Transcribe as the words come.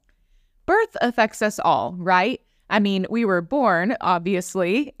birth affects us all, right? I mean, we were born,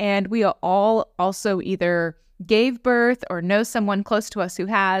 obviously, and we all also either gave birth or know someone close to us who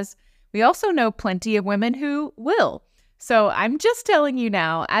has. We also know plenty of women who will. So I'm just telling you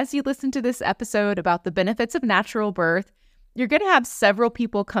now, as you listen to this episode about the benefits of natural birth, you're going to have several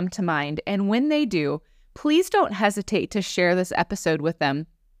people come to mind. And when they do, please don't hesitate to share this episode with them,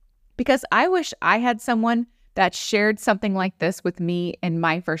 because I wish I had someone that shared something like this with me in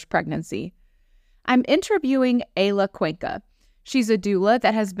my first pregnancy. I'm interviewing Eyla Cuenca. She's a doula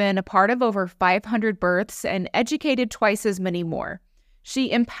that has been a part of over 500 births and educated twice as many more.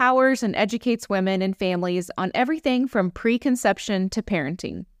 She empowers and educates women and families on everything from preconception to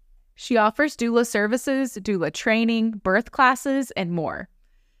parenting. She offers doula services, doula training, birth classes, and more.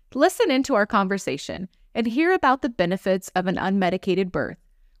 Listen into our conversation and hear about the benefits of an unmedicated birth,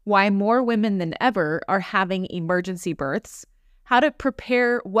 why more women than ever are having emergency births, how to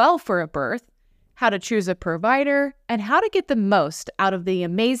prepare well for a birth, how to choose a provider, and how to get the most out of the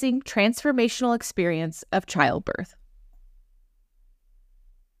amazing transformational experience of childbirth.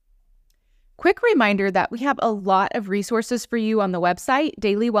 Quick reminder that we have a lot of resources for you on the website,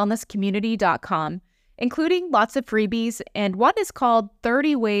 dailywellnesscommunity.com, including lots of freebies and what is called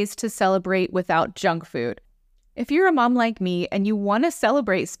 30 Ways to Celebrate Without Junk Food. If you're a mom like me and you want to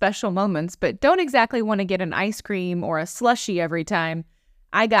celebrate special moments but don't exactly want to get an ice cream or a slushie every time,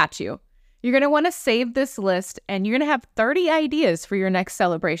 I got you. You're going to want to save this list and you're going to have 30 ideas for your next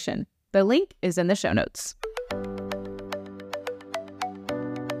celebration. The link is in the show notes.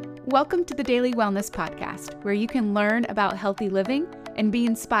 Welcome to the Daily Wellness Podcast, where you can learn about healthy living and be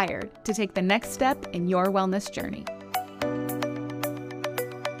inspired to take the next step in your wellness journey.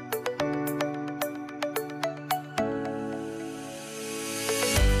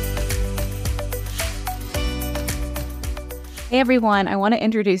 Hey everyone, I want to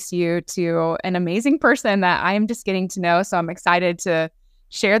introduce you to an amazing person that I am just getting to know. So I'm excited to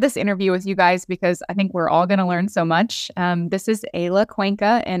share this interview with you guys because I think we're all going to learn so much. This is Eyla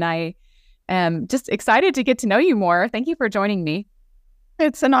Cuenca, and I am just excited to get to know you more. Thank you for joining me.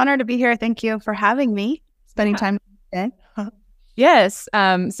 It's an honor to be here. Thank you for having me, spending time today. Yes.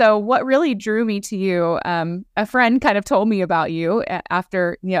 So what really drew me to you, a friend kind of told me about you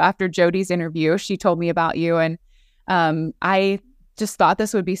after Jody's interview. She told me about you, and I just thought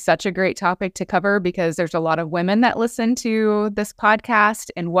this would be such a great topic to cover because there's a lot of women that listen to this podcast,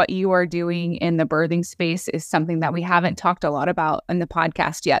 and what you are doing in the birthing space is something that we haven't talked a lot about in the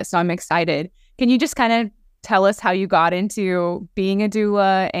podcast yet. So I'm excited. Can you just kind of tell us how you got into being a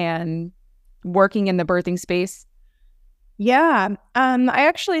doula and working in the birthing space? Yeah. I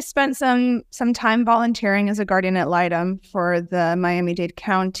actually spent some time volunteering as a guardian ad litem for the Miami-Dade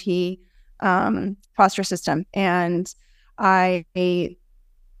County foster system. And it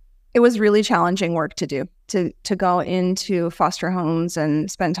was really challenging work to do, to go into foster homes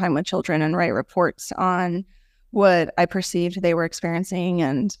and spend time with children and write reports on what I perceived they were experiencing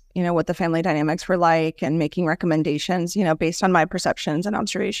and, what the family dynamics were like, and making recommendations, based on my perceptions and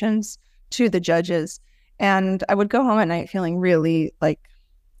observations to the judges. And I would go home at night feeling really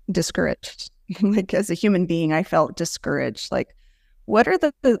discouraged. As a human being, I felt discouraged.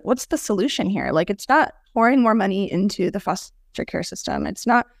 What's the solution here? It's not pouring more money into the foster care system. It's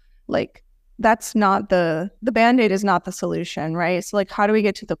not that's not the Band-Aid is not the solution, right? So how do we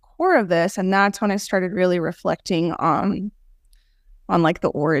get to the core of this? And that's when I started really reflecting on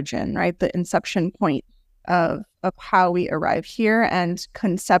the origin, right? The inception point of how we arrive here. And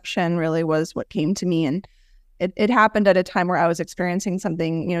conception really was what came to me. And it happened at a time where I was experiencing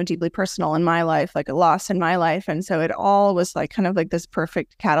something, deeply personal in my life, like a loss in my life. And so it all was this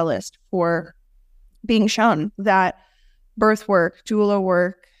perfect catalyst for being shown that birth work, doula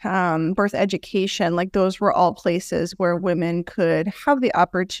work, birth education, those were all places where women could have the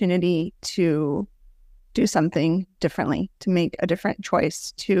opportunity to do something differently, to make a different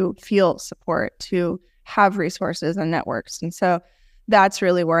choice, to feel support, to have resources and networks. And so that's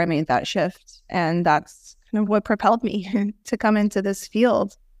really where I made that shift. And that's kind of what propelled me to come into this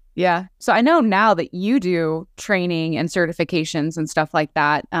field. Yeah. So I know now that you do training and certifications and stuff like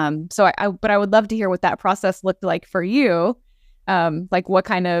that. But I would love to hear what that process looked like for you. What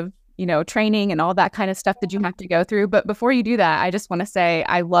kind of, training and all that kind of stuff did you have to go through? But before you do that, I just want to say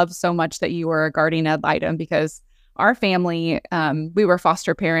I love so much that you were a guardian ad litem, because our family, we were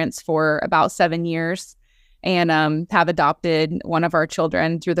foster parents for about 7 years and have adopted one of our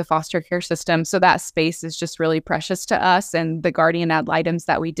children through the foster care system. So that space is just really precious to us. And the guardian ad litems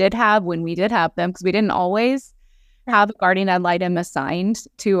that we did have when we did have them, because we didn't always have a guardian ad litem assigned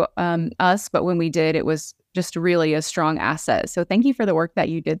to us, but when we did, it was just really a strong asset. So thank you for the work that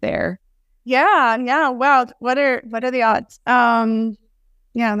you did there. Yeah, yeah. Wow. What are the odds?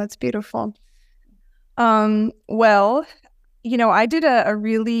 Yeah, that's beautiful. Well, I did a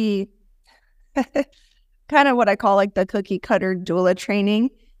really kind of what I call like the cookie cutter doula training.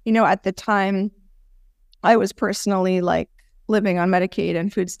 At the time I was personally like living on Medicaid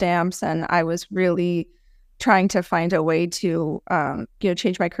and food stamps, and I was really trying to find a way to,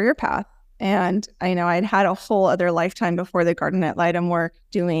 change my career path. And I'd had a whole other lifetime before the Garden at Lightem work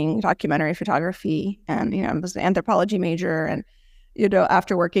doing documentary photography, and I was an anthropology major, and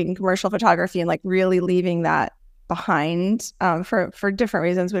after working in commercial photography and like really leaving that behind for different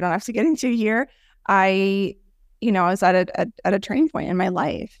reasons we don't have to get into here. I was at a turning point in my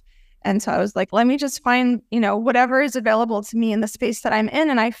life. And so I was like, let me just find, whatever is available to me in the space that I'm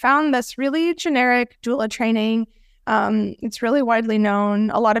in. And I found this really generic doula training. It's really widely known.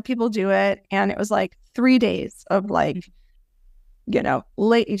 A lot of people do it. And it was like 3 days of like,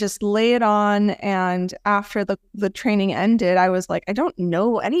 you just lay it on. And after the training ended, I was like, I don't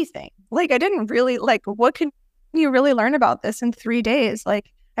know anything. Like, I didn't really, like, what can you really learn about this in 3 days?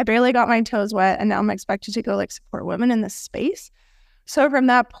 Like, I barely got my toes wet, and now I'm expected to go like support women in this space. So from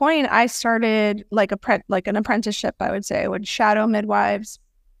that point, I started like an apprenticeship, I would say. I would shadow midwives.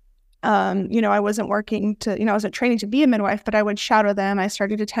 I wasn't working I wasn't training to be a midwife, but I would shadow them. I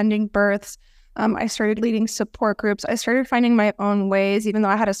started attending births. I started leading support groups. I started finding my own ways, even though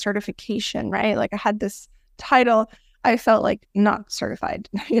I had a certification, right? Like I had this title, I felt like not certified,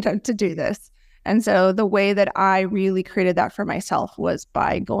 to do this. And so the way that I really created that for myself was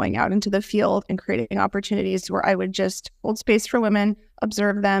by going out into the field and creating opportunities where I would just hold space for women,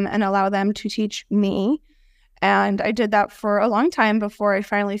 observe them, and allow them to teach me. And I did that for a long time before I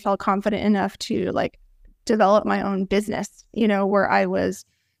finally felt confident enough to like develop my own business, where I was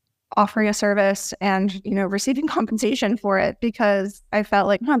offering a service and, receiving compensation for it, because I felt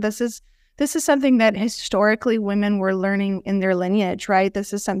like, this is something that historically women were learning in their lineage, right?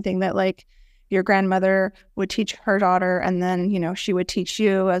 This is something that like your grandmother would teach her daughter, and then, she would teach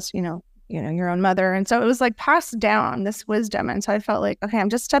you as, your own mother. And so it was like passed down, this wisdom. And so I felt like, okay, I'm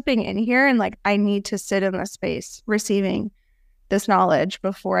just stepping in here and like, I need to sit in this space receiving this knowledge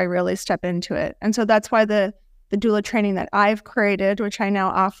before I really step into it. And so that's why the doula training that I've created, which I now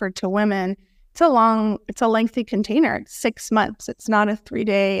offer to women, it's a lengthy container. It's 6 months. It's not a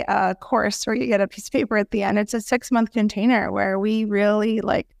 3-day course where you get a piece of paper at the end. It's a 6-month container where we really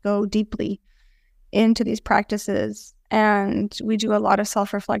like go deeply into these practices, and we do a lot of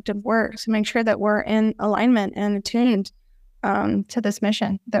self-reflective work to make sure that we're in alignment and attuned to this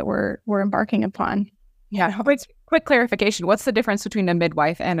mission that we're embarking upon. Yeah. Quick clarification. What's the difference between a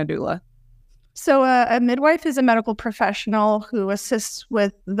midwife and a doula? So a midwife is a medical professional who assists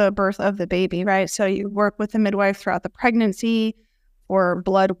with the birth of the baby, right? So you work with the midwife throughout the pregnancy for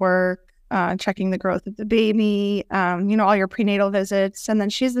blood work, checking the growth of the baby, all your prenatal visits. And then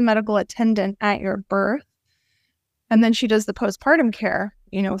she's the medical attendant at your birth. And then she does the postpartum care,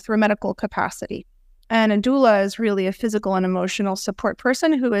 through medical capacity. And a doula is really a physical and emotional support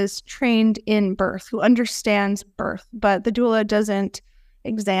person who is trained in birth, who understands birth. But the doula doesn't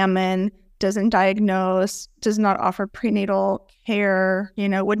examine, doesn't diagnose, does not offer prenatal care,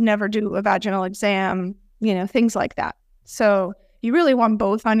 would never do a vaginal exam, things like that. So you really want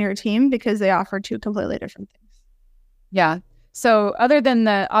both on your team because they offer two completely different things. Yeah. So other than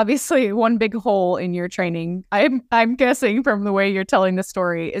the obviously one big hole in your training, I'm guessing from the way you're telling the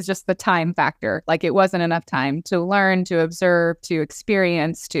story is just the time factor. Like it wasn't enough time to learn, to observe, to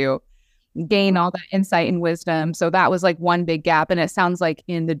experience, to gain all that insight and wisdom. So that was like one big gap. And it sounds like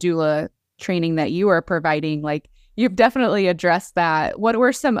in the doula training that you are providing, like you've definitely addressed that. What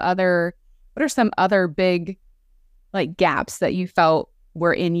are some other big like gaps that you felt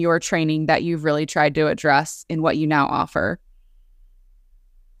were in your training that you've really tried to address in what you now offer?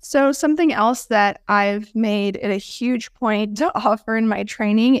 So something else that I've made it a huge point to offer in my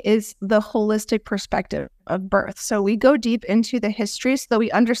training is the holistic perspective of birth. So we go deep into the history so that we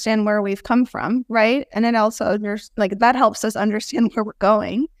understand where we've come from, right? And it also that helps us understand where we're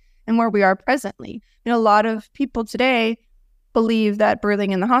going and where we are presently. A lot of people today believe that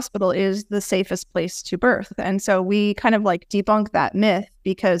birthing in the hospital is the safest place to birth. And so we kind of like debunk that myth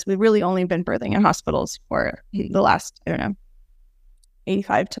because we've really only been birthing in hospitals for the last,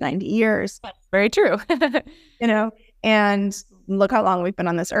 85 to 90 years. Very true. And look how long we've been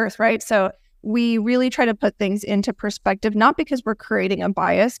on this earth, right? So we really try to put things into perspective, not because we're creating a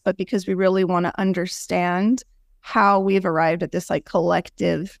bias, but because we really want to understand how we've arrived at this like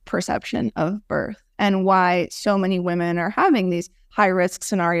collective perception of birth and why so many women are having these high risk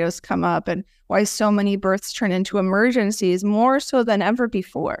scenarios come up and why so many births turn into emergencies more so than ever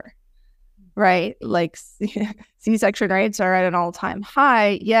before. right? Like C-section rates are at an all-time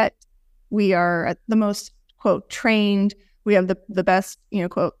high, yet we are at the most, quote, trained. We have the best,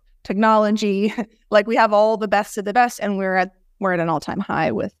 quote, technology. Like we have all the best of the best, and we're at an all-time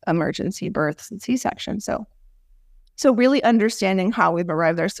high with emergency births and C-sections. So really understanding how we've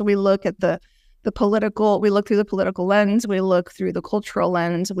arrived there. So we look at the political, we look through the political lens, we look through the cultural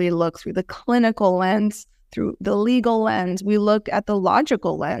lens, we look through the clinical lens, through the legal lens, we look at the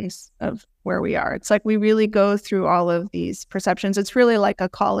logical lens of where we are. It's like we really go through all of these perceptions. It's really like a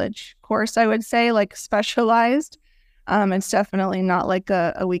college course, I would say, like specialized. It's definitely not like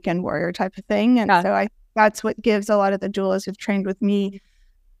a weekend warrior type of thing. And so that's what gives a lot of the doulas who've trained with me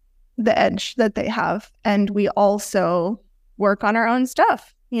the edge that they have. And we also work on our own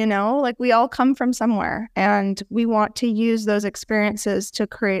stuff, like we all come from somewhere, and we want to use those experiences to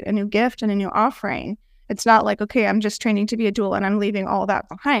create a new gift and a new offering. It's not like, okay, I'm just training to be a doula and I'm leaving all that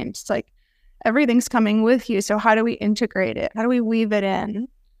behind. It's like everything's coming with you. So how do we integrate it? How do we weave it in?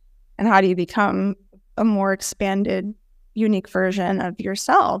 And how do you become a more expanded, unique version of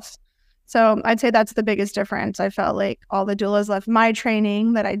yourself? So I'd say that's the biggest difference. I felt like all the doulas left my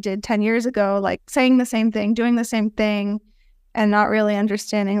training that I did 10 years ago, like saying the same thing, doing the same thing, and not really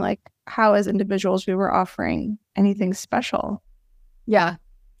understanding like how as individuals we were offering anything special. Yeah.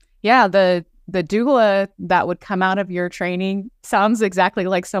 Yeah. The doula that would come out of your training sounds exactly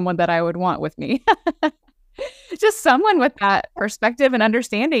like someone that I would want with me. Just someone with that perspective and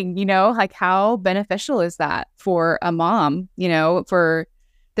understanding, like how beneficial is that for a mom, for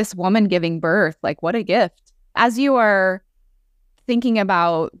this woman giving birth, like what a gift. As you are thinking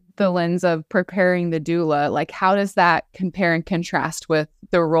about the lens of preparing the doula, like how does that compare and contrast with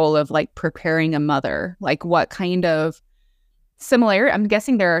the role of like preparing a mother? Like what kind of I'm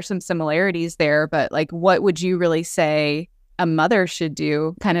guessing there are some similarities there, but like what would you really say a mother should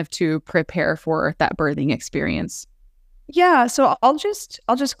do kind of to prepare for that birthing experience? Yeah, so I'll just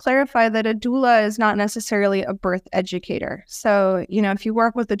clarify that a doula is not necessarily a birth educator. So, if you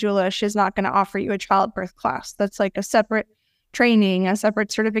work with a doula, she's not going to offer you a childbirth class. That's like a separate training, a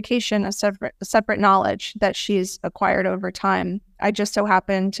separate certification, a separate knowledge that she's acquired over time. I just so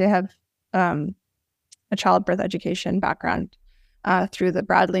happen to have a childbirth education background through the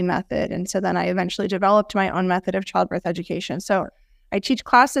Bradley method. And so then I eventually developed my own method of childbirth education. So I teach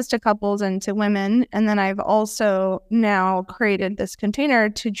classes to couples and to women. And then I've also now created this container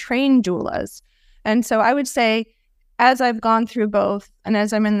to train doulas. And so I would say, as I've gone through both and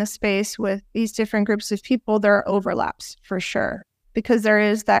as I'm in the space with these different groups of people, there are overlaps for sure, because there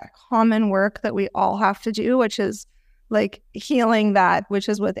is that common work that we all have to do, which is like healing that which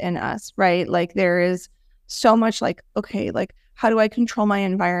is within us, right? Like there is so much like, okay, like how do I control my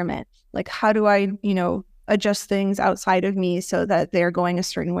environment? Like how do I, adjust things outside of me so that they're going a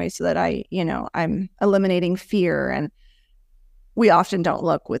certain way so that I'm eliminating fear. And we often don't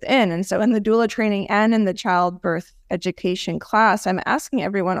look within. And so in the doula training and in the childbirth education class, I'm asking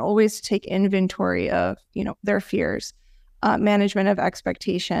everyone always to take inventory of, their fears, management of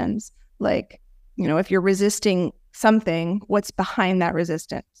expectations. Like, if you're resisting something, what's behind that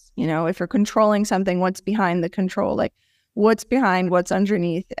resistance? If you're controlling something, what's behind the control? Like, what's behind, what's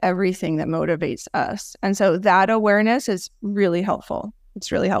underneath everything that motivates us. And so that awareness is really helpful.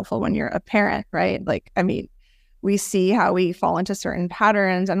 It's really helpful when you're a parent, right? Like, we see how we fall into certain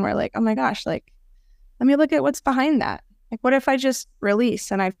patterns and we're like, oh my gosh, like, let me look at what's behind that. Like, what if I just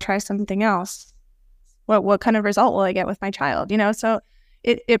release and I try something else? What kind of result will I get with my child? So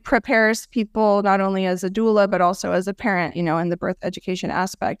it prepares people not only as a doula, but also as a parent, in the birth education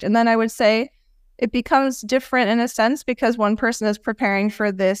aspect. And then I would say, it becomes different in a sense because one person is preparing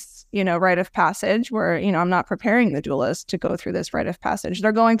for this, rite of passage where, I'm not preparing the doulas to go through this rite of passage.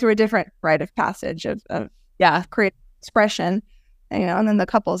 They're going through a different rite of passage of creative expression, and then the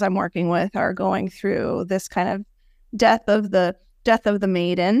couples I'm working with are going through this kind of death of the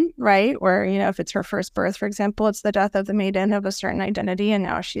maiden, right? Where, if it's her first birth, for example, it's the death of the maiden of a certain identity. And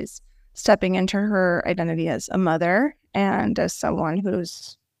now she's stepping into her identity as a mother and as someone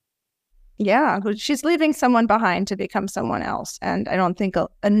who's she's leaving someone behind to become someone else. And I don't think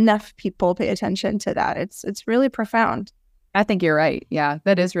enough people pay attention to that. It's really profound. I think you're right. Yeah,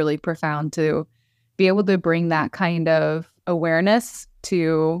 that is really profound to be able to bring that kind of awareness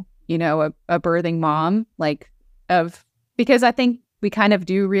to, a birthing mom, because I think we kind of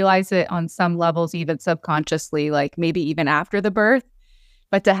do realize it on some levels, even subconsciously, like maybe even after the birth,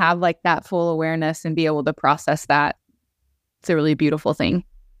 but to have like that full awareness and be able to process that, it's a really beautiful thing.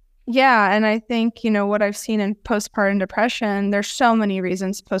 Yeah. And I think, what I've seen in postpartum depression, there's so many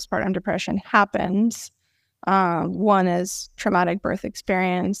reasons postpartum depression happens. One is traumatic birth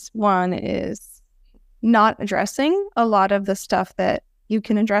experience. One is not addressing a lot of the stuff that you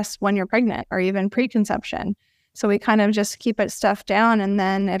can address when you're pregnant or even preconception. So we kind of just keep it stuffed down, and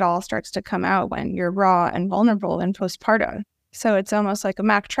then it all starts to come out when you're raw and vulnerable in postpartum. So it's almost like a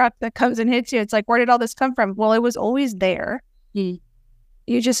Mack truck that comes and hits you. It's like, where did all this come from? Well, it was always there. You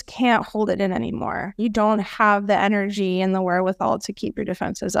just can't hold it in anymore. You don't have the energy and the wherewithal to keep your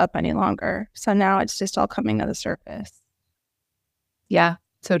defenses up any longer. So now it's just all coming to the surface. Yeah,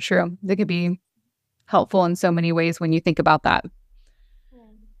 so true. They could be helpful in so many ways when you think about that.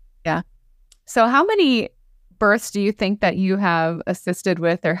 Yeah. So how many births do you think that you have assisted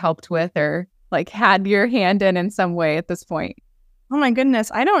with or helped with or like had your hand in some way at this point? Oh my goodness.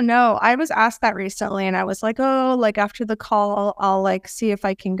 I don't know. I was asked that recently and I was like, oh, like after the call, I'll like see if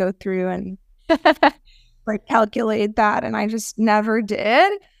I can go through and like calculate that. And I just never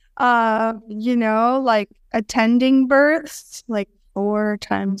did. Like attending births, like 4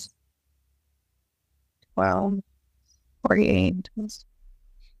 times 12, 48.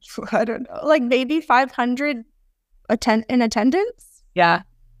 I don't know. Like maybe 500 in attendance. Yeah.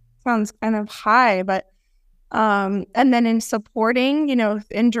 Sounds kind of high, but and then in supporting,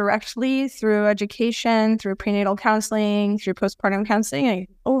 indirectly through education, through prenatal counseling, through postpartum counseling,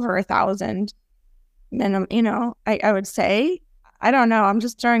 over 1,000 minimum, I would say. I don't know. I'm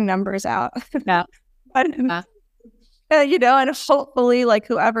just throwing numbers out. Yeah. But, and hopefully like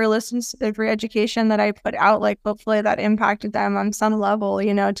whoever listens to the free education that I put out, like hopefully that impacted them on some level,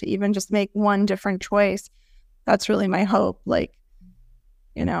 to even just make one different choice. That's really my hope. Like,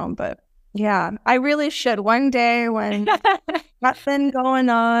 but yeah, I really should one day when nothing going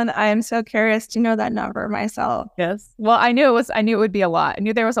on. I am so curious to know that number myself. Yes. Well, I knew it would be a lot. I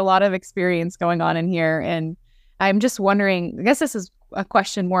knew there was a lot of experience going on in here. And I'm just wondering, I guess this is a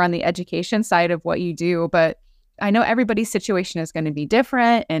question more on the education side of what you do, but I know everybody's situation is going to be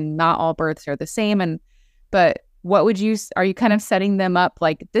different and not all births are the same. But are you kind of setting them up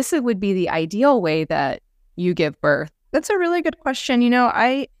like this would be the ideal way that you give birth? That's a really good question.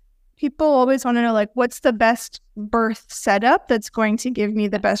 People always want to know, like, what's the best birth setup that's going to give me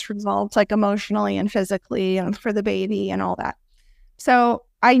the best results, like emotionally and physically and for the baby and all that. So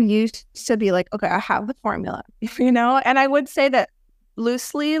I used to be like, okay, I have the formula, and I would say that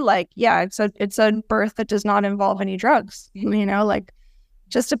loosely, like, yeah, it's a birth that does not involve any drugs, like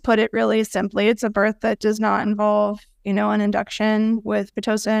just to put it really simply, it's a birth that does not involve, an induction with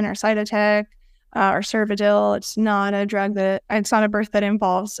Pitocin or Cytotec. Or Cervidil. It's not a birth that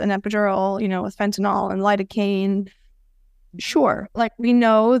involves an epidural, with fentanyl and lidocaine. Sure. Like we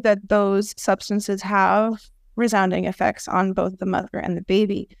know that those substances have resounding effects on both the mother and the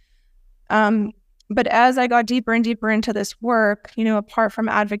baby. But as I got deeper and deeper into this work, apart from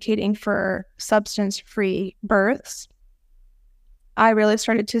advocating for substance-free births, I really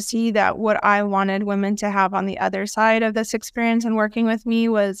started to see that what I wanted women to have on the other side of this experience and working with me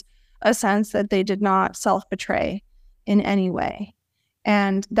was a sense that they did not self-betray in any way.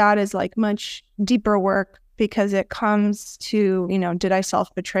 And that is like much deeper work because it comes to, did I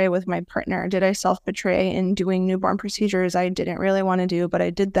self-betray with my partner? Did I self-betray in doing newborn procedures I didn't really want to do, but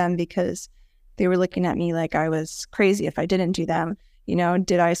I did them because they were looking at me like I was crazy if I didn't do them?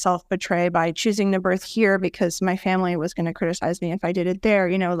 Did I self-betray by choosing to birth here because my family was going to criticize me if I did it there?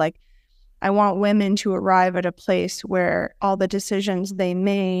 I want women to arrive at a place where all the decisions they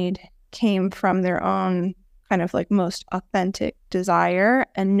made came from their own kind of like most authentic desire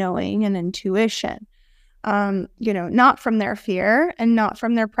and knowing and intuition, not from their fear and not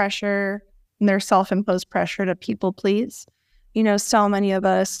from their pressure and their self-imposed pressure to people please. So many of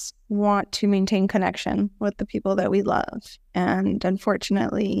us want to maintain connection with the people that we love. And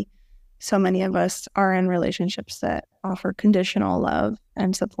unfortunately, so many of us are in relationships that offer conditional love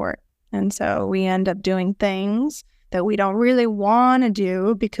and support. And so we end up doing things that we don't really want to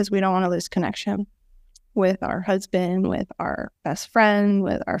do because we don't want to lose connection with our husband, with our best friend,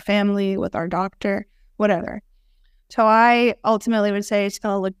 with our family, with our doctor, whatever. So I ultimately would say it's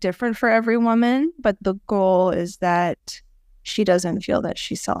going to look different for every woman, but the goal is that she doesn't feel that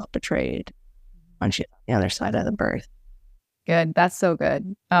she's self-betrayed when she's on the other side of the birth. Good. That's so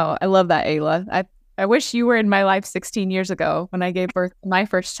good. Oh, I love that, Eyla. I wish you were in my life 16 years ago when I gave birth to my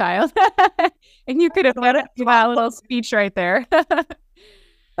first child. And you could have had a little speech right there. What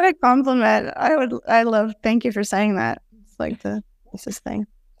a compliment. Thank you for saying that. It's like the nicest thing.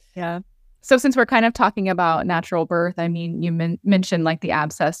 Yeah. So since we're kind of talking about natural birth, I mean, you mentioned like the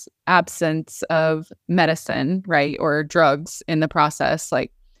absence of medicine, right? Or drugs in the process.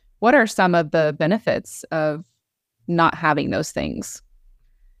 Like, what are some of the benefits of not having those things?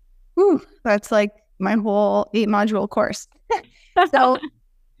 That's like my whole 8-module course. So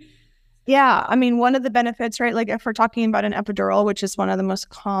yeah, I mean, one of the benefits, right? Like if we're talking about an epidural, which is one of the most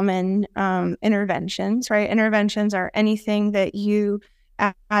common interventions, right? Interventions are anything that you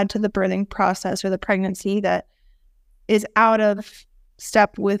add to the birthing process or the pregnancy that is out of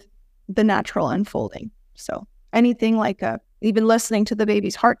step with the natural unfolding. So anything like even listening to the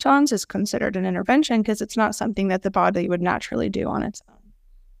baby's heart tones is considered an intervention because it's not something that the body would naturally do on its own.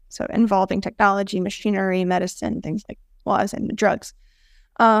 So involving technology, machinery, medicine, things like, well, as in drugs.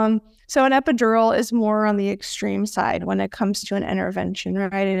 So an epidural is more on the extreme side when it comes to an intervention,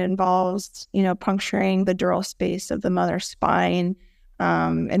 right? It involves, puncturing the dural space of the mother's spine.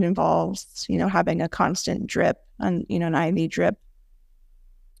 It involves, having a constant drip and, an IV drip,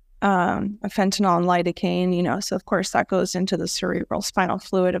 a fentanyl and lidocaine, so of course that goes into the cerebral spinal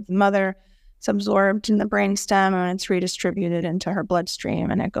fluid of the mother. It's absorbed in the brainstem and it's redistributed into her bloodstream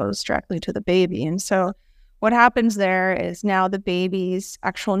and it goes directly to the baby. And so what happens there is now the baby's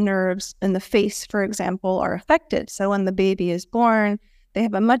actual nerves in the face, for example, are affected. So when the baby is born, they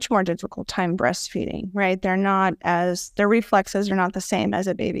have a much more difficult time breastfeeding, right? Their reflexes are not the same as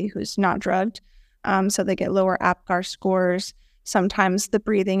a baby who's not drugged. So they get lower APGAR scores. Sometimes the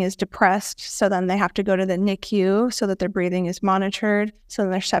breathing is depressed. So then they have to go to the NICU so that their breathing is monitored. So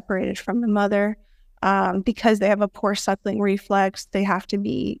then they're separated from the mother. Because they have a poor suckling reflex, they have to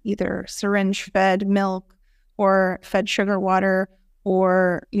be either syringe-fed milk or fed sugar water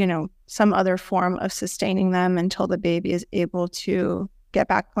or, some other form of sustaining them until the baby is able to get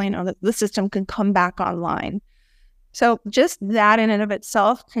back, the system can come back online. So just that in and of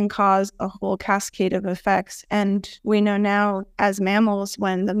itself can cause a whole cascade of effects. And we know now as mammals,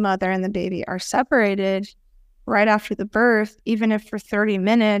 when the mother and the baby are separated right after the birth, even if for 30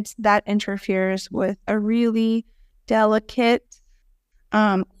 minutes, that interferes with a really delicate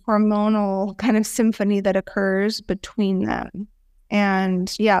hormonal kind of symphony that occurs between them.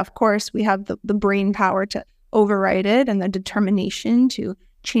 And yeah, of course, we have the brain power to override it and the determination to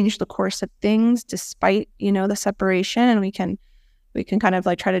change the course of things despite, the separation. And we can kind of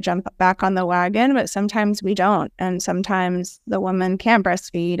like try to jump back on the wagon, but sometimes we don't. And sometimes the woman can't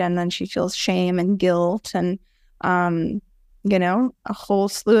breastfeed and then she feels shame and guilt and, a whole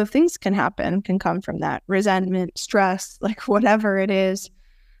slew of things can come from that. Resentment, stress, like whatever it is.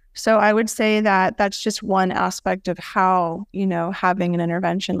 So I would say that that's just one aspect of how, having an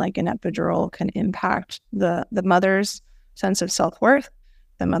intervention like an epidural can impact the mother's sense of self-worth,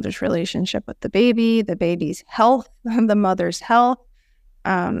 the mother's relationship with the baby's health, the mother's health,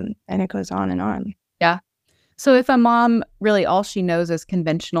 and it goes on and on. Yeah. So if a mom really all she knows is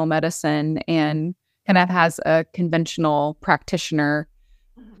conventional medicine and kind of has a conventional practitioner,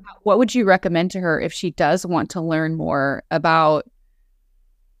 what would you recommend to her if she does want to learn more about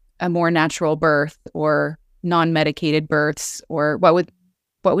a more natural birth or non-medicated births, or what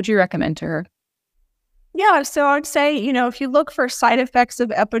would you recommend to her? Yeah, so I would say, if you look for side effects of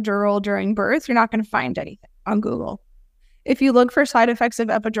epidural during birth, you're not going to find anything on Google. If you look for side effects of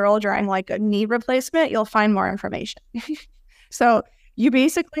epidural during like a knee replacement, you'll find more information. So you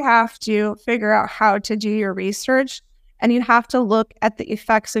basically have to figure out how to do your research, and you have to look at the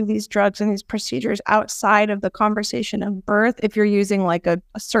effects of these drugs and these procedures outside of the conversation of birth if you're using like a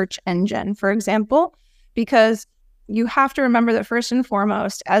search engine, for example, because you have to remember that first and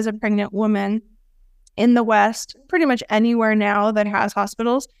foremost, as a pregnant woman in the West, pretty much anywhere now that has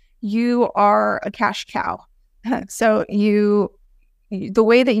hospitals, you are a cash cow. So the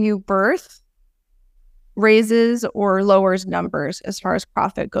way that you birth raises or lowers numbers as far as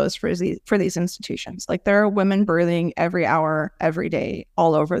profit goes for these institutions. Like there are women birthing every hour, every day,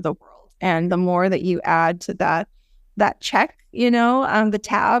 all over the world. And the more that you add to that check, the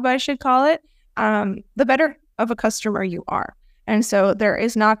tab, I should call it, the better of a customer you are. And so there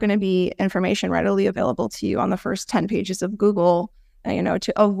is not going to be information readily available to you on the first 10 pages of Google,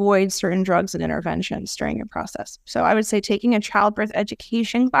 to avoid certain drugs and interventions during your process. So I would say taking a childbirth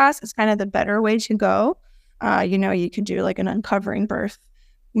education class is kind of the better way to go. You could do like an uncovering birth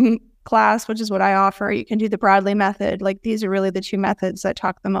class, which is what I offer. You can do the Bradley method. Like these are really the two methods that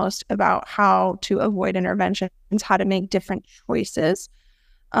talk the most about how to avoid interventions, how to make different choices.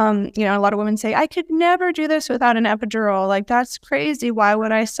 A lot of women say, I could never do this without an epidural. Like, that's crazy. Why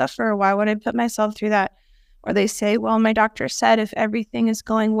would I suffer? Why would I put myself through that? Or they say, well, my doctor said if everything is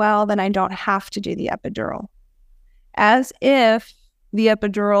going well, then I don't have to do the epidural. As if the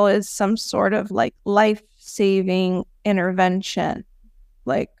epidural is some sort of like life-saving intervention.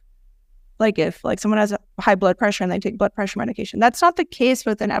 Like if like someone has a high blood pressure and they take blood pressure medication. That's not the case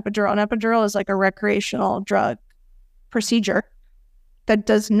with an epidural. An epidural is like a recreational drug procedure that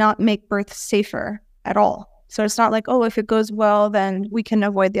does not make birth safer. at all. So it's not like, oh, if it goes well, then we can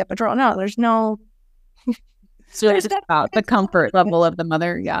avoid the epidural. No, there's no. So it's about the comfort level of the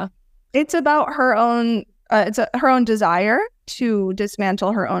mother. Yeah. It's about her own. Her own desire to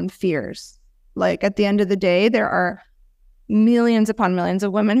dismantle her own fears. Like at the end of the day, there are millions upon millions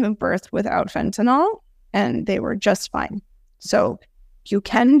of women who've birthed without fentanyl, and they were just fine. So you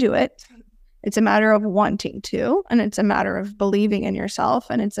can do it. It's a matter of wanting to, and it's a matter of believing in yourself,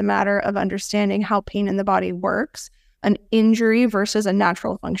 and it's a matter of understanding how pain in the body works. An injury versus a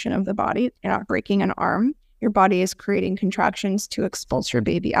natural function of the body. You're not breaking an arm. Your body is creating contractions to expulse your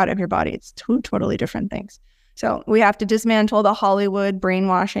baby out of your body. It's two totally different things. So we have to dismantle the Hollywood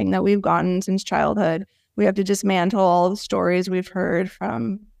brainwashing that we've gotten since childhood. We have to dismantle all the stories we've heard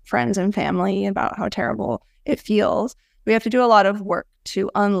from friends and family about how terrible it feels. We have to do a lot of work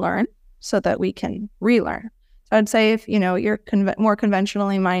to unlearn so that we can relearn. So I'd say if you're more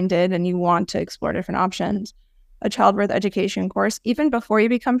conventionally minded and you want to explore different options, a childbirth education course, even before you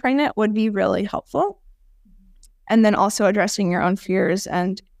become pregnant, would be really helpful. And then also addressing your own fears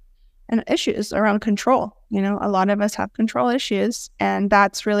and issues around control. A lot of us have control issues, and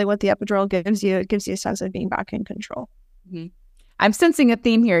that's really what the epidural gives you. It gives you a sense of being back in control. Mm-hmm. I'm sensing a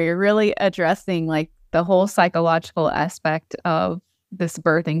theme here. You're really addressing like the whole psychological aspect of this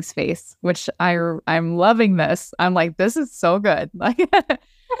birthing space, which I'm loving this. I'm like, this is so good. Like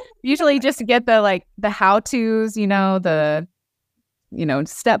usually just get the how-tos, the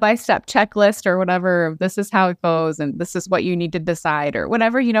step-by-step checklist or whatever. This is how it goes, and this is what you need to decide or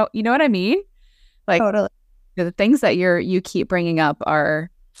whatever, you know what I mean? Like totally. The things that you keep bringing up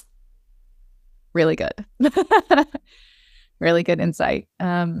are really good. Really good insight.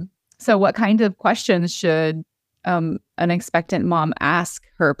 So what kind of questions should an expectant mom ask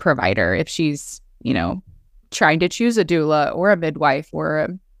her provider if she's, trying to choose a doula or a midwife or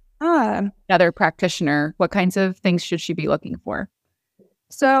another practitioner? What kinds of things should she be looking for?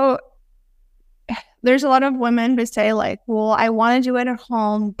 So there's a lot of women who say like, well, I want to do it at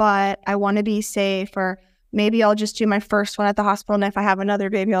home, but I want to be safe, or maybe I'll just do my first one at the hospital, and if I have another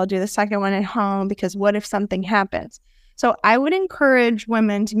baby, I'll do the second one at home, because what if something happens? So I would encourage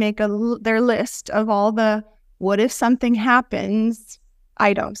women to make their list of all the what if something happens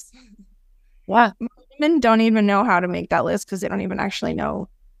items. Yeah. Women don't even know how to make that list because they don't even actually know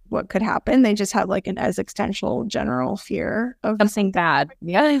what could happen. They just have like an existential general fear of something bad.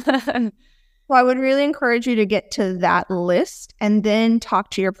 Yeah. So I would really encourage you to get to that list and then talk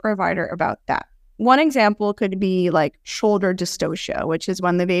to your provider about that. One example could be like shoulder dystocia, which is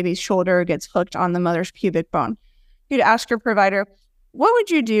when the baby's shoulder gets hooked on the mother's pubic bone. You'd ask your provider, what would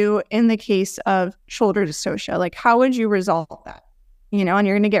you do in the case of shoulder dystocia? Like, how would you resolve that? And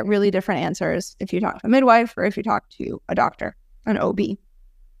you're going to get really different answers if you talk to a midwife or if you talk to a doctor, an OB.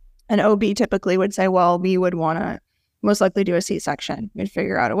 An OB typically would say, well, we would want to most likely do a C-section. We'd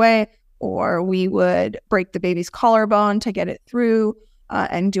figure out a way, or we would break the baby's collarbone to get it through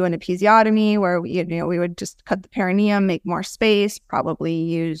and do an episiotomy where we would just cut the perineum, make more space, probably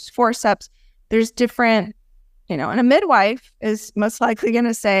use forceps. There's different, and a midwife is most likely going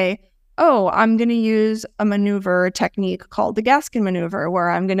to say, oh, I'm going to use a maneuver technique called the Gaskin maneuver, where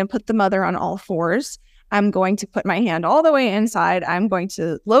I'm going to put the mother on all fours. I'm going to put my hand all the way inside. I'm going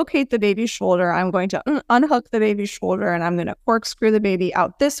to locate the baby's shoulder. I'm going to unhook the baby's shoulder, and I'm going to corkscrew the baby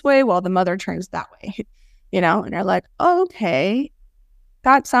out this way while the mother turns that way. And you're like, oh, okay,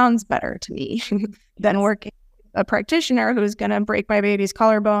 that sounds better to me than working with a practitioner who's going to break my baby's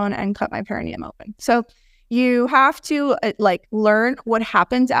collarbone and cut my perineum open. So you have to learn what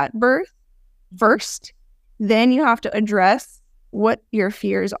happens at birth first. Then you have to address what your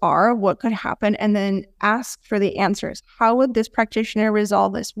fears are, what could happen, and then ask for the answers. How would this practitioner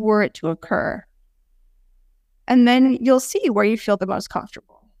resolve this were it to occur? And then you'll see where you feel the most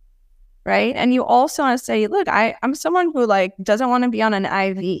comfortable, right? And you also want to say, look, I'm someone who doesn't want to be on an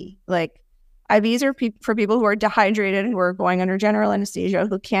IV. Like IVs are for people who are dehydrated, who are going under general anesthesia,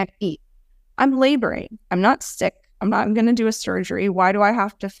 who can't eat. I'm laboring. I'm not sick. I'm not going to do a surgery. Why do I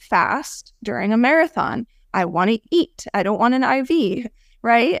have to fast during a marathon? I want to eat. I don't want an IV,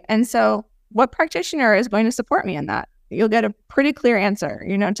 right? And so what practitioner is going to support me in that? You'll get a pretty clear answer.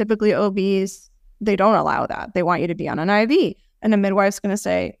 Typically OBs, they don't allow that. They want you to be on an IV. And a midwife's going to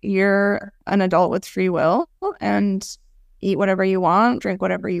say, you're an adult with free will and eat whatever you want, drink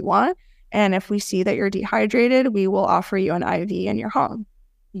whatever you want. And if we see that you're dehydrated, we will offer you an IV in your home.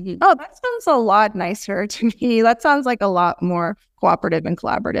 Mm-hmm. Oh, that sounds a lot nicer to me. That sounds like a lot more cooperative and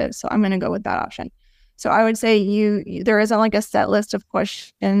collaborative. So I'm going to go with that option. So I would say there isn't a set list of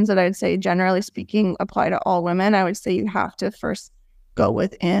questions that I'd say, generally speaking, apply to all women. I would say you have to first go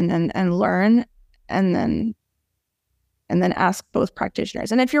within and learn and then ask both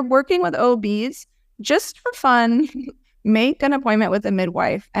practitioners. And if you're working with OBs, just for fun, make an appointment with a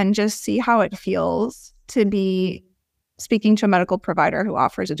midwife and just see how it feels to be speaking to a medical provider who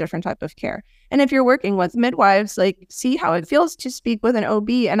offers a different type of care. And if you're working with midwives, like, see how it feels to speak with an OB.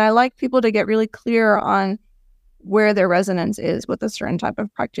 And I like people to get really clear on where their resonance is with a certain type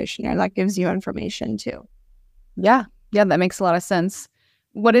of practitioner. That gives you information too. Yeah, that makes a lot of sense.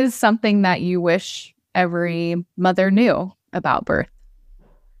 What is something that you wish every mother knew about birth?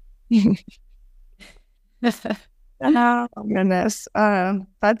 Oh goodness,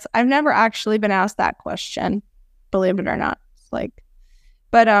 I've never actually been asked that question, believe it or not. It's like,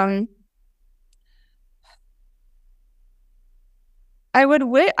 but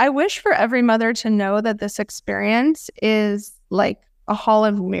I wish for every mother to know that this experience is like a hall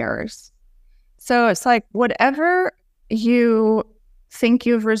of mirrors. So it's like whatever you think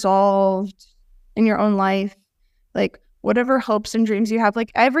you've resolved in your own life, like whatever hopes and dreams you have,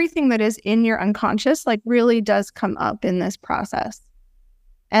 like everything that is in your unconscious, like really does come up in this process.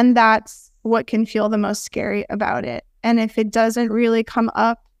 And that's what can feel the most scary about it. And if it doesn't really come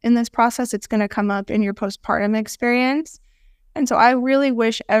up in this process, it's going to come up in your postpartum experience. And so I really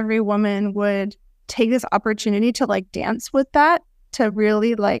wish every woman would take this opportunity to like dance with that, to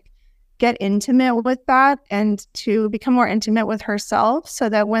really like get intimate with that and to become more intimate with herself so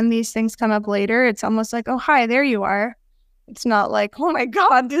that when these things come up later, it's almost like, oh, hi, there you are. It's not like, oh my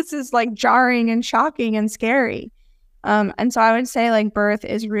God, this is like jarring and shocking and scary. And so I would say like birth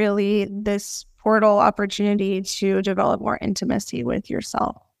is really this portal opportunity to develop more intimacy with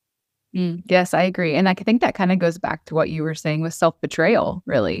yourself. Yes, I agree. And I think that kind of goes back to what you were saying with self-betrayal,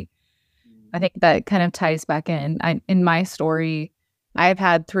 really. I think that kind of ties back in. In my story, I've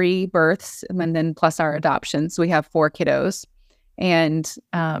had 3 births and then plus our adoption. So we have 4 kiddos. And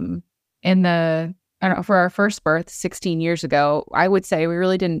for our first birth 16 years ago, I would say we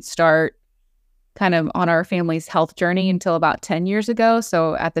really didn't start kind of on our family's health journey until about 10 years ago.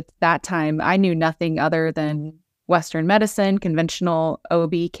 So at that time, I knew nothing other than Western medicine, conventional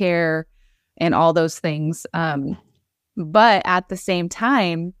OB care, and all those things. But at the same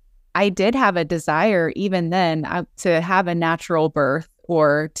time, I did have a desire even then to have a natural birth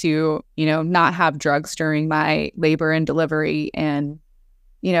or to, not have drugs during my labor and delivery. And,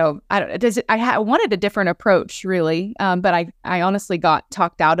 I wanted a different approach really. But I honestly got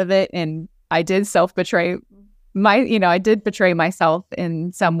talked out of it, and I did self-betray I did betray myself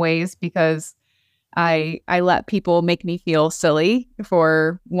in some ways because I let people make me feel silly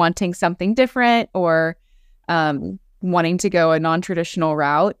for wanting something different or wanting to go a non-traditional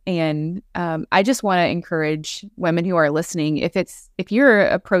route. And I just want to encourage women who are listening, if you're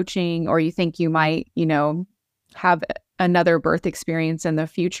approaching or you think you might, have another birth experience in the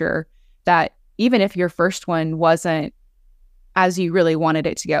future, that even if your first one wasn't as you really wanted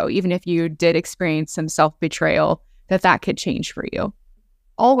it to go, even if you did experience some self-betrayal, that could change for you.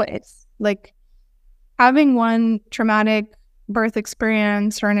 Always. Like, having one traumatic birth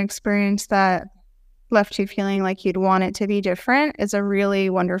experience or an experience that left you feeling like you'd want it to be different is a really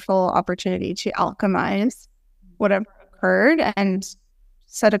wonderful opportunity to alchemize whatever occurred and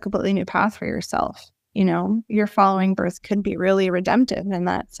set a completely new path for yourself. Your following birth could be really redemptive in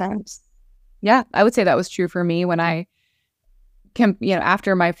that sense. Yeah, I would say that was true for me when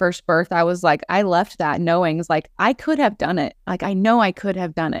after my first birth, I was like, I left that knowing it's like, I could have done it. Like, I know I could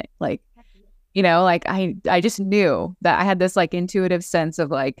have done it. Like, I just knew that I had this like intuitive sense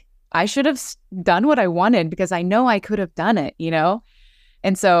of like, I should have done what I wanted because I know I could have done it,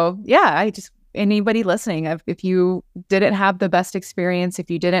 And so, yeah, anybody listening, if you didn't have the best experience,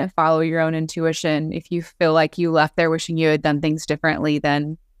 if you didn't follow your own intuition, if you feel like you left there wishing you had done things differently,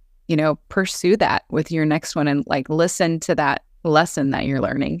 then, pursue that with your next one and like listen to that lesson that you're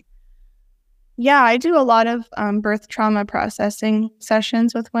learning. Yeah, I do a lot of birth trauma processing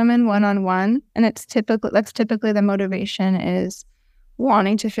sessions with women one-on-one. And that's typically the motivation is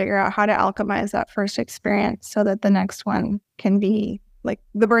wanting to figure out how to alchemize that first experience so that the next one can be like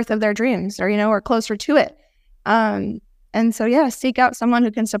the birth of their dreams or closer to it. And so, yeah, seek out someone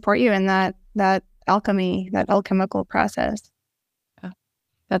who can support you in that alchemy, that alchemical process. Oh,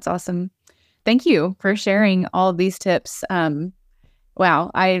 that's awesome. Thank you for sharing all of these tips.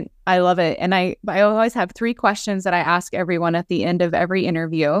 Wow, I love it. And I always have 3 questions that I ask everyone at the end of every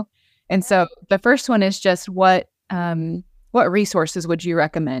interview. And so the first one is just what resources would you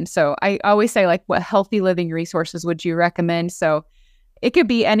recommend? So I always say like, what healthy living resources would you recommend? So it could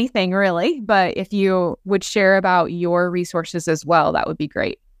be anything really, but if you would share about your resources as well, that would be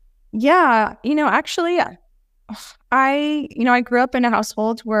great. Yeah, actually, I grew up in a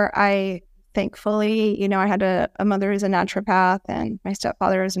household where I thankfully, I had a mother who's a naturopath and my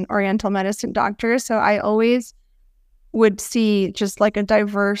stepfather is an oriental medicine doctor. So I always would see just like a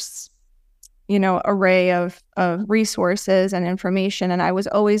diverse, array of resources and information. And I was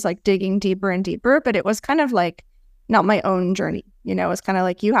always like digging deeper and deeper, but it was kind of like not my own journey. It's kind of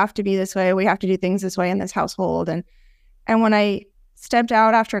like, you have to be this way. We have to do things this way in this household. And when I stepped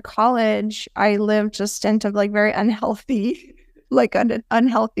out after college, I lived a stint of like very unhealthy, like an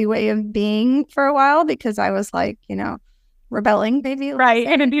unhealthy way of being for a while because I was like, rebelling maybe. Right.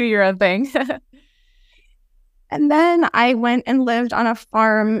 And to do your own thing. And then I went and lived on a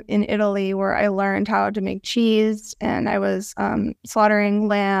farm in Italy where I learned how to make cheese, and I was slaughtering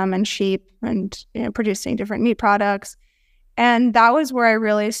lamb and sheep and producing different meat products. And that was where I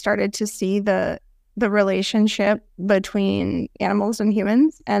really started to see the relationship between animals and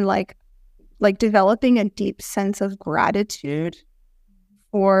humans, and like developing a deep sense of gratitude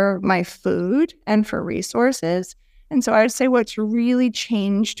for my food and for resources. And so I would say what's really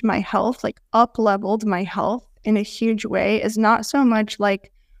changed my health, like up-leveled my health in a huge way, is not so much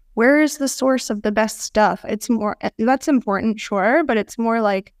like, where is the source of the best stuff? It's more, that's important, sure, but it's more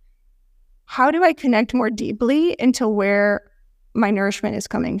like, how do I connect more deeply into where my nourishment is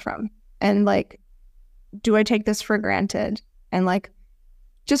coming from? And like, do I take this for granted? And like,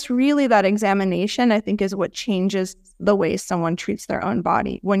 just really that examination, I think, is what changes the way someone treats their own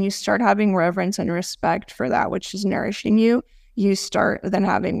body. When you start having reverence and respect for that which is nourishing you, you start then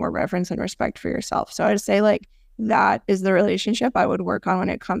having more reverence and respect for yourself. So I'd say like that is the relationship I would work on when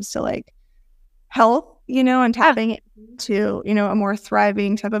it comes to like health, and tapping into, a more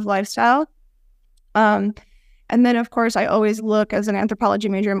thriving type of lifestyle. And then, of course, I always look, as an anthropology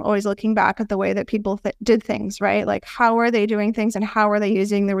major, I'm always looking back at the way that people did things, right? Like, how are they doing things and how are they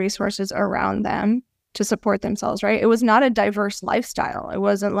using the resources around them to support themselves, right? It was not a diverse lifestyle. It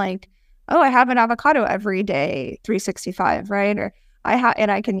wasn't like, oh, I have an avocado every day, 365, right? Or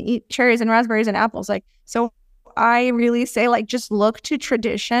I can eat cherries and raspberries and apples. Like, so I really say, like, just look to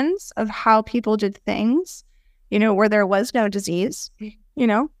traditions of how people did things, where there was no disease,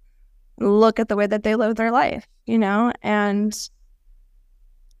 look at the way that they live their life, and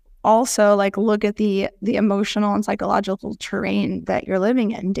also like look at the emotional and psychological terrain that you're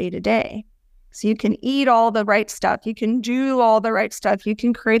living in day to day. So you can eat all the right stuff. You can do all the right stuff. You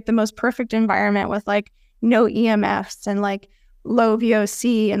can create the most perfect environment with like no EMFs and like low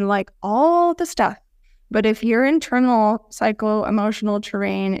VOC and like all the stuff. But if your internal psycho-emotional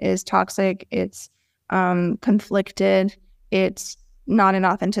terrain is toxic, it's conflicted, it's not in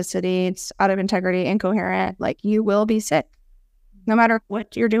authenticity, it's out of integrity, incoherent, like you will be sick no matter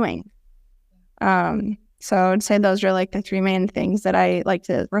what you're doing. So I'd say those are like the three main things that I like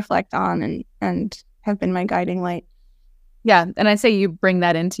to reflect on and have been my guiding light. Yeah. And I'd say you bring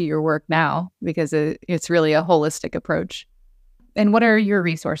that into your work now because it's really a holistic approach. And what are your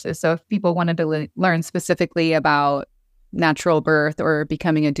resources? So if people wanted to learn specifically about natural birth or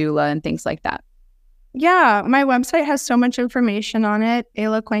becoming a doula and things like that. Yeah, my website has so much information on it,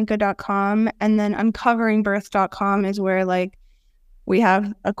 eylacuenca.com. And then uncoveringbirth.com is where like we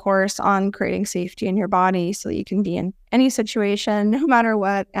have a course on creating safety in your body so that you can be in any situation, no matter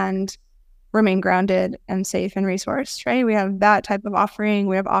what, and remain grounded and safe and resourced, right? We have that type of offering.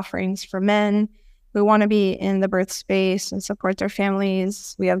 We have offerings for men who want to be in the birth space and support their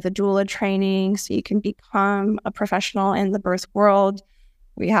families. We have the doula training so you can become a professional in the birth world.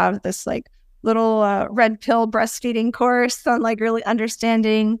 We have this like little red pill breastfeeding course on like really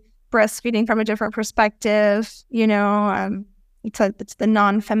understanding breastfeeding from a different perspective. It's the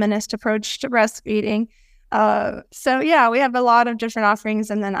non-feminist approach to breastfeeding. So yeah, we have a lot of different offerings.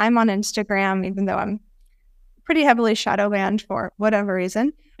 And then I'm on Instagram, even though I'm pretty heavily shadow banned for whatever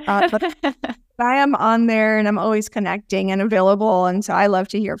reason. But I am on there and I'm always connecting and available. And so I love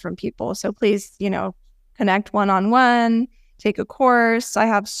to hear from people. So please, connect one-on-one, take a course. I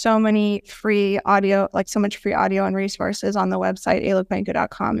have so many free audio, like so much free audio and resources on the website,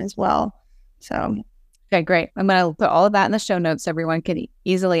 eylacuenca.com as well. So. Okay, great. I'm going to put all of that in the show notes so everyone can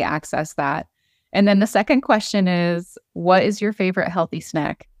easily access that. And then the second question is, what is your favorite healthy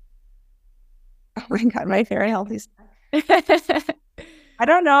snack? Oh my God, my favorite healthy snack. I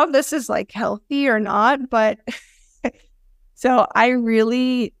don't know if this is like healthy or not, but so I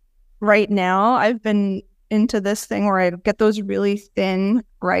really, right now, I've been into this thing where I get those really thin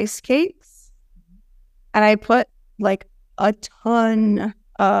rice cakes and I put like a ton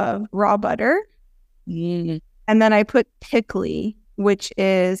of raw butter. And then I put pickle, which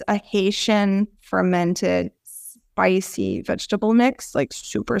is a Haitian fermented spicy vegetable mix, like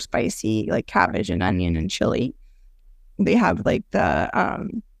super spicy, like cabbage and onion and chili. They have like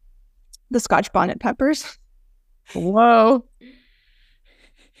the the Scotch bonnet peppers. Whoa.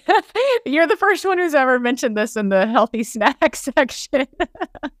 You're the first one who's ever mentioned this in the healthy snack section.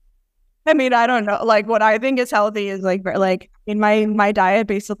 I mean, I don't know. Like, what I think is healthy is like in my diet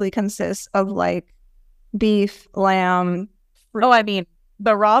basically consists of like beef, lamb. Fruit. Oh, I mean,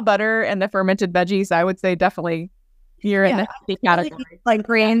 the raw butter and the fermented veggies, I would say definitely you're in the healthy category. Like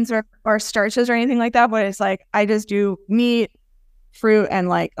grains or starches or anything like that. But it's like, I just do meat, fruit, and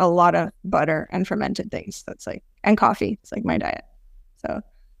like a lot of butter and fermented things. That's like, and coffee. It's like my diet. So,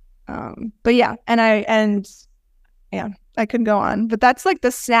 but yeah, I could go on, but that's like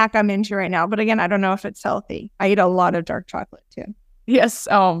the snack I'm into right now. But again, I don't know if it's healthy. I eat a lot of dark chocolate too. Yes.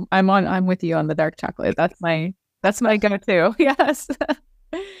 I'm with you on the dark chocolate. That's my go-to. Yes.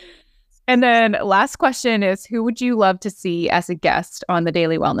 And then last question is, who would you love to see as a guest on the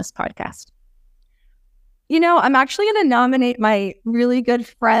Daily Wellness Podcast? You know, I'm actually going to nominate my really good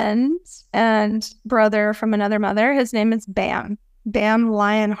friend and brother from another mother. His name is Bam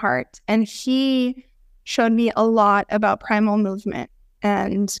Lionheart. And he showed me a lot about primal movement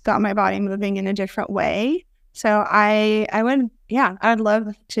and got my body moving in a different way. So I'd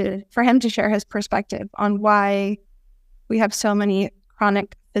love for him to share his perspective on why we have so many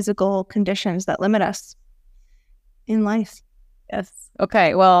chronic physical conditions that limit us in life. Yes.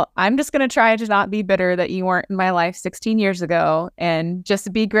 Okay. Well, I'm just going to try to not be bitter that you weren't in my life 16 years ago, and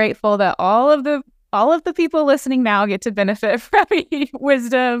just be grateful that all of the people listening now get to benefit from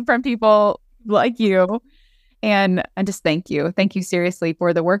wisdom from people like you. And just thank you. Thank you seriously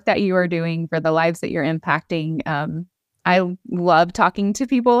for the work that you are doing, for the lives that you're impacting. I love talking to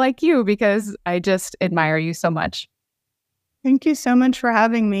people like you because I just admire you so much. Thank you so much for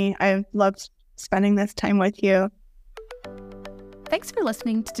having me. I loved spending this time with you. Thanks for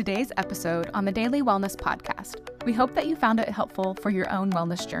listening to today's episode on the Daily Wellness Podcast. We hope that you found it helpful for your own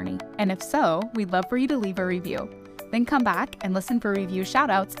wellness journey. And if so, we'd love for you to leave a review. Then come back and listen for review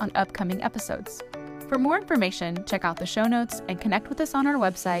shoutouts on upcoming episodes. For more information, check out the show notes and connect with us on our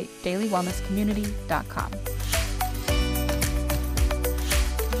website, dailywellnesscommunity.com.